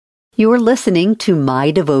You are listening to My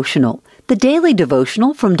Devotional, the daily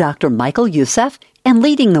devotional from Dr. Michael Youssef and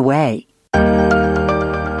Leading the Way.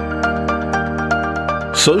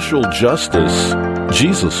 Social Justice,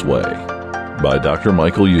 Jesus Way by Dr.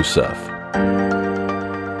 Michael Youssef.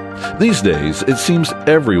 These days, it seems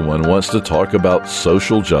everyone wants to talk about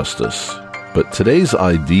social justice. But today's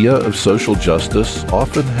idea of social justice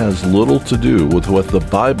often has little to do with what the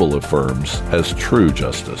Bible affirms as true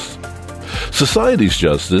justice. Society's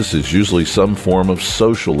justice is usually some form of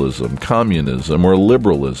socialism, communism, or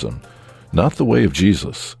liberalism, not the way of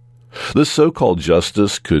Jesus. This so-called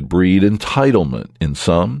justice could breed entitlement in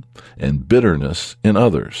some and bitterness in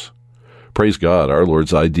others. Praise God, our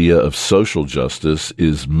Lord's idea of social justice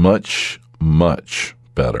is much, much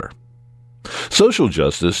better. Social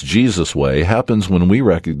justice, Jesus' way, happens when we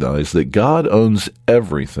recognize that God owns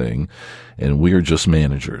everything and we are just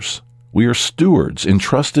managers. We are stewards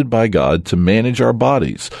entrusted by God to manage our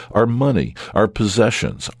bodies, our money, our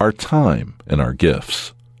possessions, our time, and our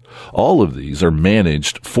gifts. All of these are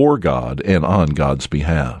managed for God and on God's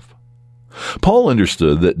behalf. Paul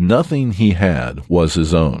understood that nothing he had was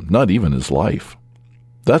his own, not even his life.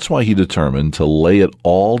 That's why he determined to lay it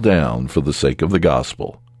all down for the sake of the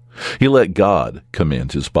gospel. He let God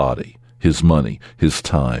command his body, his money, his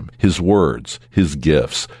time, his words, his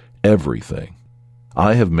gifts, everything.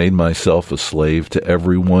 I have made myself a slave to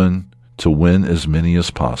everyone to win as many as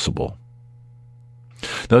possible.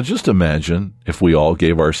 Now just imagine if we all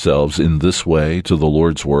gave ourselves in this way to the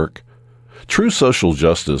Lord's work. True social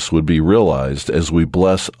justice would be realized as we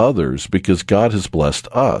bless others because God has blessed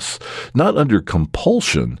us, not under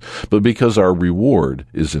compulsion, but because our reward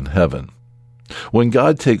is in heaven. When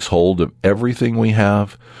God takes hold of everything we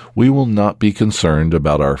have, we will not be concerned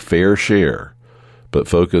about our fair share, but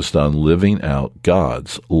focused on living out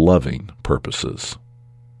God's loving purposes.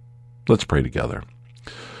 Let's pray together.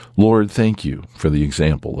 Lord, thank you for the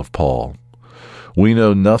example of Paul. We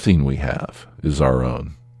know nothing we have is our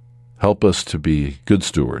own. Help us to be good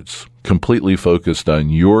stewards, completely focused on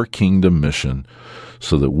your kingdom mission,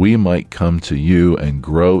 so that we might come to you and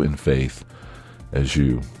grow in faith as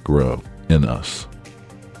you grow in us.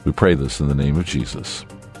 We pray this in the name of Jesus.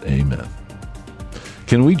 Amen.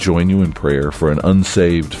 Can we join you in prayer for an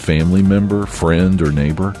unsaved family member, friend, or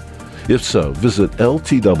neighbor? If so, visit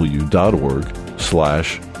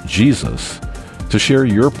ltw.org/Jesus to share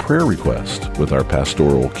your prayer request with our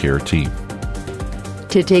pastoral care team.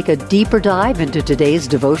 To take a deeper dive into today's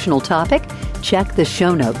devotional topic, check the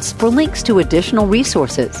show notes for links to additional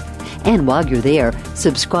resources. And while you're there,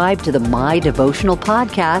 subscribe to the My Devotional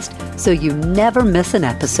podcast so you never miss an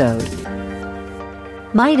episode.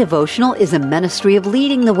 My Devotional is a ministry of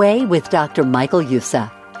Leading the Way with Dr. Michael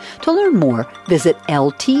Youssef. To learn more, visit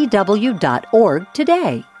ltw.org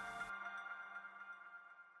today.